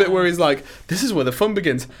 Like the bit where he's like, this is where the fun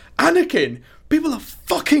begins. Anakin, people are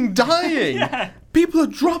fucking dying. Yeah. People are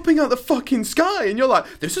dropping out the fucking sky. And you're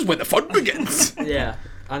like, this is where the fun begins. Yeah.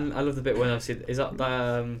 And I love the bit when obviously, is that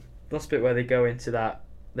that's the bit where they go into that,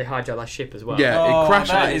 they hijack that ship as well. Yeah, it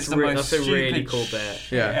crashes. That is the most That's a really cool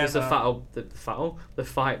bit. Yeah. It's the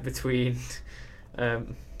fight between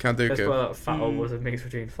Count let's Dooku. call that battle was a mix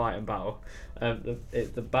between fight and battle.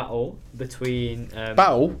 The battle between the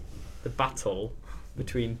battle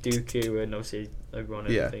between Dooku and obviously Obi-Wan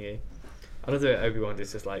and thingy. I love that Obi-Wan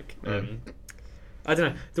is just like I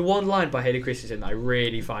don't know. The one line by Hayden Christensen that I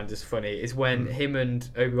really find just funny is when him and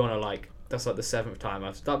Obi-Wan are like, that's like the 7th time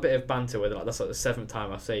that bit of banter where they're like, that's like the 7th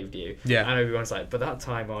time I've saved you. Yeah. And Obi-Wan's like, but that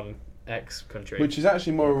time on X country, Which is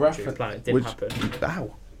actually more a reference. Planet didn't happen.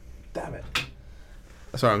 Ow. Damn it.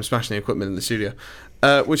 Sorry, I'm smashing the equipment in the studio.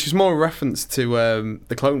 Which is more a reference to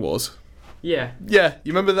the Clone Wars. Yeah. Yeah,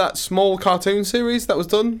 you remember that small cartoon series that was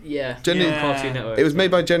done? Yeah. Cartoon Network. It was made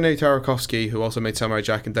by Jenny Tarkovsky, who also made Samurai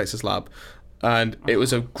Jack and Dexter's Lab. And it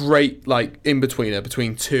was a great, like, in-betweener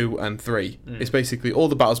between 2 and 3. It's basically all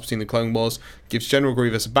the battles between the Clone Wars, gives General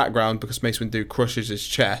Grievous a background because Mace Windu crushes his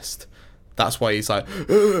chest. That's why he's like,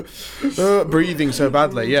 breathing so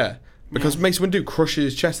badly, yeah. Because Mace Windu crushes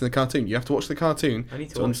his chest in the cartoon. You have to watch the cartoon I need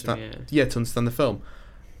to understand. to understand the film.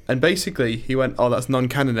 And basically, he went, oh, that's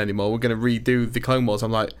non-canon anymore. We're going to redo the Clone Wars.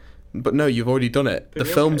 I'm like, but no, you've already done it. But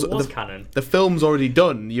it was canon. The film's already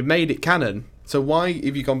done. You've made it canon. So why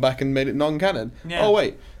have you gone back and made it non-canon? Yeah. Oh,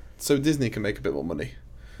 wait. So Disney can make a bit more money.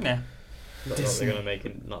 Yeah. Not they're going to make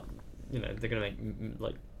it, they're going to make,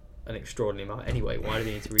 like, an extraordinary amount anyway. Why do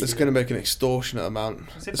they need to redo It's going to make an extortionate amount,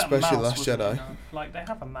 especially The Last Jedi. Like, they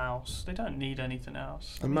have a mouse. They don't need anything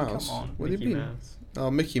else. A mouse? Come on. What do you mean? Mouse. Oh,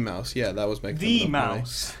 Mickey Mouse. Yeah, that was making The enough money.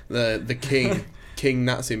 mouse. The king. King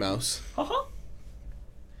Nazi Mouse. Uh-huh.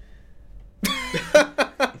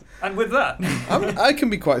 And with that, I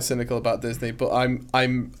can be quite cynical about Disney, but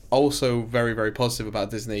I'm also very, very positive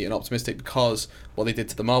about Disney and optimistic because what they did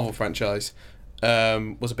to the Marvel franchise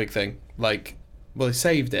was a big thing. Like, well, they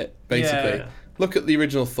saved it, basically. Yeah. Look at the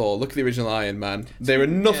original Thor, look at the original Iron Man. They were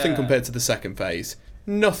nothing compared to the second phase.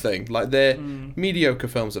 Nothing. Like, they're mediocre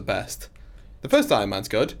films at best. The first Iron Man's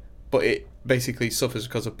good, but it basically suffers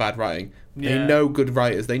because of bad writing. They know good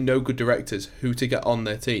writers, they know good directors who to get on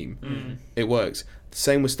their team. It works.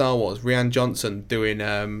 Same with Star Wars. Rian Johnson doing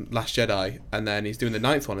Last Jedi, and then he's doing the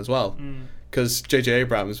 9th one as well. Because J.J.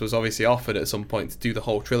 Abrams was obviously offered at some point to do the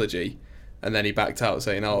whole trilogy, and then he backed out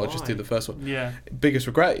saying, I'll just do the first one. Yeah. Biggest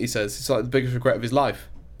regret, he says. It's like the biggest regret of his life.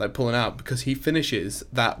 like pulling out, because he finishes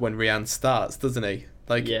that when Rihanna starts, doesn't he?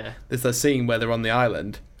 Like, there's that scene where they're on the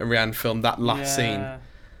island and Rihanna filmed that last scene.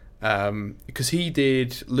 Because he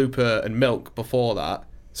did Looper and Milk before that,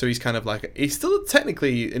 so he's kind of like, he's still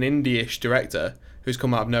technically an indie-ish director who's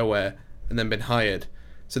come out of nowhere and then been hired.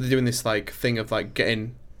 So they're doing this like thing of like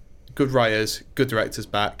getting good writers, good directors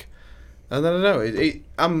back. And I don't know,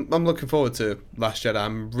 I'm looking forward to Last Jedi.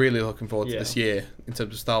 I'm really looking forward to this year in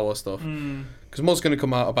terms of Star Wars stuff. Because more's going to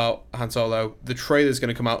come out about Han Solo. The trailer's going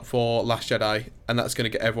to come out for Last Jedi, and that's going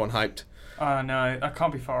to get everyone hyped. Oh no, I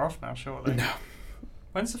can't be far off now, surely. No.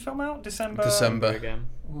 When's the film out? December again.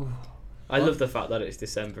 I love the fact that it's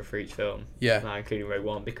December for each film. Yeah. Including Rogue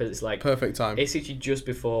One, because it's like perfect time. It's actually just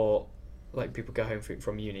before like people go home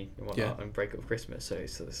from uni and whatnot and break up for Christmas. So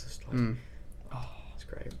it's just like, it's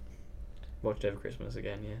great. Watched over Christmas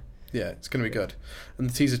again, Yeah, it's going to be good. And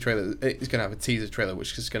the teaser trailer, it's going to have a teaser trailer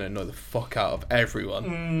which is going to annoy the fuck out of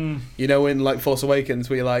everyone. You know, in like Force Awakens,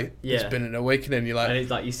 where you're like, there's been an awakening, you're like... And it's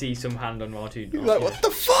like, you see some hand on R2. You're like, what the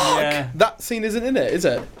fuck? Yeah. That scene isn't in it, is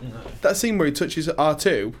it? No. That scene where he touches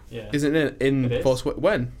R2 isn't in Force Awakens.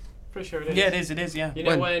 When? Pretty sure it is. Yeah, it is, yeah. You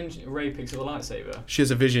know when Rey picks up the lightsaber? She has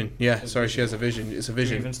a vision, she has a vision. It's a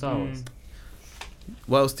vision. Even Star Wars.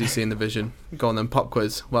 What else do you see in the vision? Go on then, pop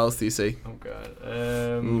quiz. What else do you see? Oh god.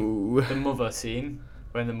 The mother scene,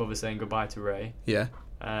 when the mother's saying goodbye to Rey. Yeah.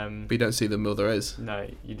 But you don't see the mother is. No,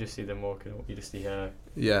 you just see them walking. You just see her.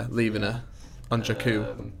 Yeah, leaving her on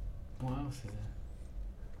Jakku. What else is there?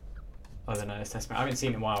 I don't know. It's Testament. I haven't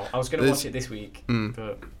seen it in a while. I was going to watch it this week,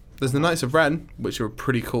 but. There's the Knights of Ren, which are a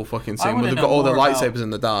pretty cool fucking scene where they've got all the lightsabers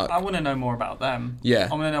in the dark. I want to know more about them. Yeah.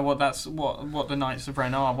 I want to know what the Knights of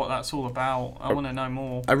Ren are, what that's all about. I want to know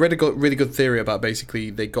more. I read a really good theory about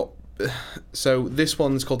basically they got... So this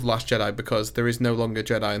one's called The Last Jedi because there is no longer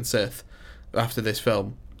Jedi and Sith after this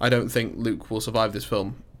film. I don't think Luke will survive this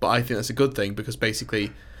film, but I think that's a good thing because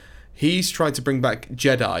basically he's tried to bring back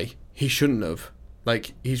Jedi he shouldn't have.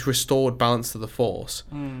 Like, he's restored balance to the Force.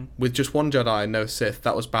 With just one Jedi and no Sith,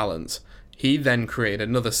 that was balance. He then created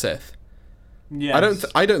another Sith. Yes.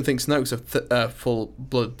 I don't think Snoke's a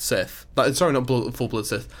full-blood Sith. Sorry, not full-blood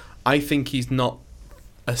Sith. I think he's not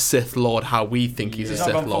a Sith Lord how we think he's a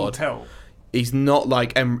Sith Lord. He's not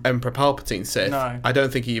like Emperor Palpatine's Sith. No. I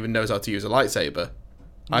don't think he even knows how to use a lightsaber.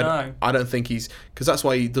 No. I don't think he's... Because that's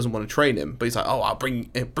why he doesn't want to train him. But he's like, I'll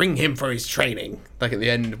bring him for his training. Like at the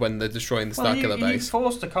end when they're destroying the Starkiller base. He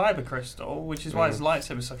forced a kyber crystal, which is why his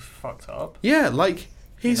lightsaber's so fucked up. Yeah, like,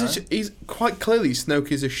 he's quite clearly Snoke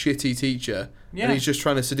is a shitty teacher. Yeah. And he's just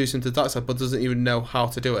trying to seduce him to the dark side, but doesn't even know how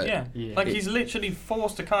to do it. Yeah. Like, he's literally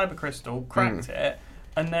forced a kyber crystal, cracked it,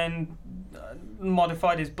 and then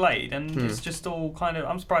modified his blade, and it's just all kind of...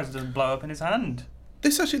 I'm surprised it doesn't blow up in his hand.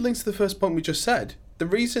 This actually links to the first point we just said. The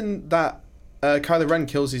reason that Kylo Ren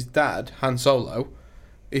kills his dad, Han Solo,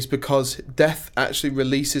 is because death actually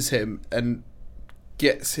releases him and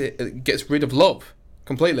gets rid of love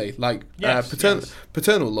completely. Like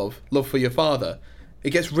paternal love for your father. It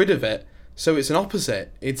gets rid of it, so it's an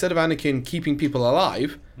opposite. Instead of Anakin keeping people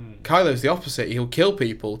alive, Kylo's the opposite. He'll kill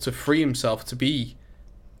people to free himself to be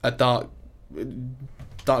a dark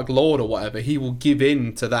lord or whatever. He will give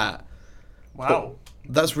in to that. Wow.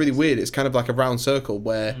 But that's really weird. It's kind of like a round circle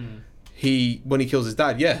where when he kills his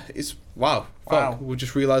dad, it's wow. Fuck. We'll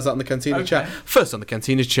just realise that on the Cantina Chat. First on the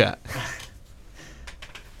Cantina Chat.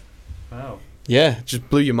 Wow. Yeah, just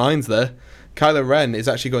blew your minds there. Kylo Ren is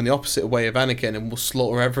actually going the opposite way of Anakin and will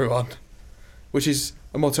slaughter everyone, which is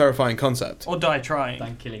a more terrifying concept. Or die trying.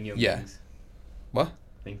 Than killing younglings. Yeah. What?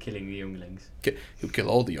 Than killing the younglings. He'll kill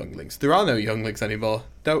all the younglings. There are no younglings anymore.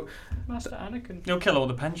 Master Anakin. He'll kill all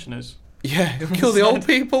the pensioners. Yeah, he'll kill the old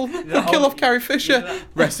people. He'll kill off Carrie Fisher.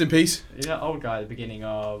 Rest in peace. You know that old guy at the beginning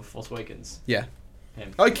of Force Awakens? Yeah.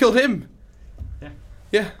 Him. I killed him. Yeah.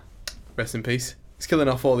 Yeah. Rest in peace. He's killing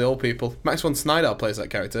off all the old people. Max von Sydow plays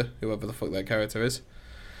that character, whoever the fuck that character is.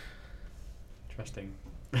 Interesting.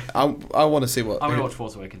 I want to see what... I'm going to watch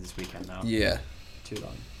Force Awakens this weekend now. Yeah. Too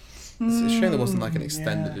long. It's a shame there wasn't like an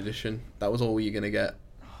extended edition. That was all you're going to get.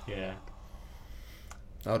 Yeah.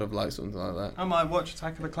 I would have liked something like that. I might watch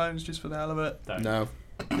Attack of the Clones just for the hell of it. No.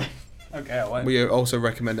 Okay, I won't. We also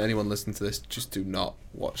recommend anyone listening to this, just do not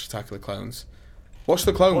watch Attack of the Clones. Watch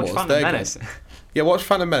the Clone Wars. Phantom Menace. Yeah, watch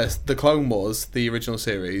Phantom Menace, the Clone Wars, the original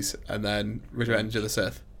series, and then Revenge of the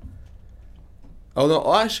Sith. Oh no,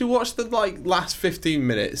 I actually watched the last 15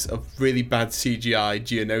 minutes of really bad CGI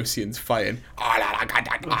Geonosians fighting.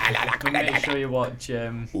 Make sure you watch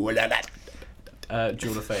Duel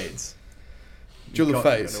of Fates. Duel of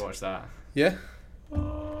Fates. You're gonna watch that. Yeah.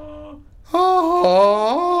 Oh.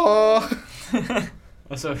 Oh.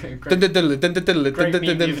 I saw a great meme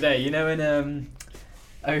the other day. You know in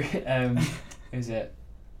who's it?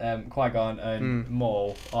 Qui-Gon and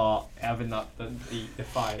Maul are having the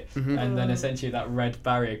fight, and then essentially that red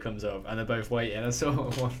barrier comes up, and they're both waiting. I saw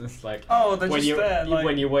one that's like, they're when just you there, like...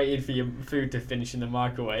 when you're waiting for your food to finish in the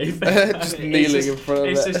microwave, just kneeling in front of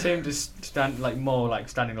it. It's just him just standing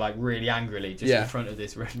like really angrily just in front of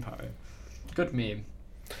this red barrier. Good meme.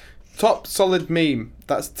 Top solid meme.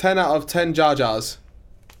 That's 10 out of 10 Jar Jars.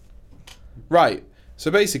 Right. So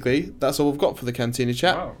basically, that's all we've got for the Cantina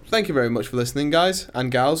Chat. Wow. Thank you very much for listening, guys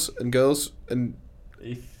and gals and girls and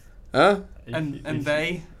and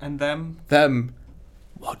they and them. Them.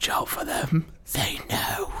 Watch out for them. They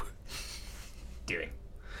know.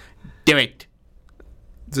 Do it.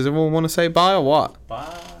 Does everyone want to say bye or what?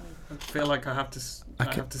 Bye. I feel like I have to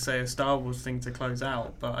say a Star Wars thing to close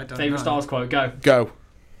out, but I don't Favourite know. Star Wars quote, go.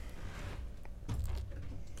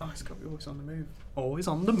 Oh, it's got to be always on the move. Always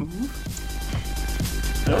on the move.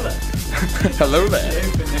 Hello there. Hello there.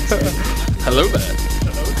 Hello there.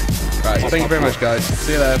 Right, thank you very much, guys.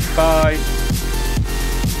 See you there. Bye.